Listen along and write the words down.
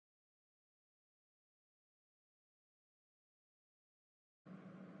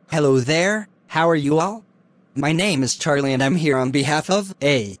Hello there, how are you all? My name is Charlie and I'm here on behalf of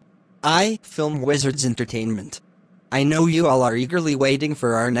AI Film Wizards Entertainment. I know you all are eagerly waiting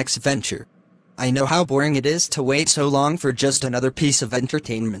for our next venture. I know how boring it is to wait so long for just another piece of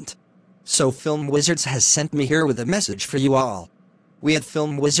entertainment. So Film Wizards has sent me here with a message for you all. We at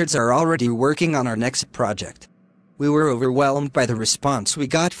Film Wizards are already working on our next project. We were overwhelmed by the response we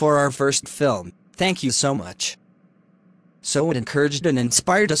got for our first film. Thank you so much. So it encouraged and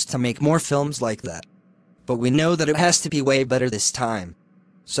inspired us to make more films like that. But we know that it has to be way better this time.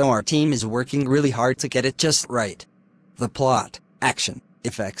 So our team is working really hard to get it just right. The plot, action,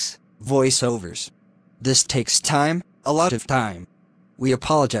 effects, voiceovers. This takes time, a lot of time. We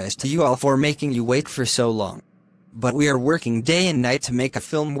apologize to you all for making you wait for so long. But we are working day and night to make a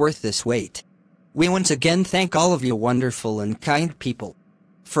film worth this wait. We once again thank all of you wonderful and kind people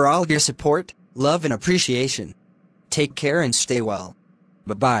for all your support, love and appreciation. Take care and stay well.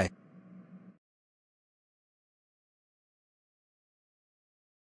 Bye-bye.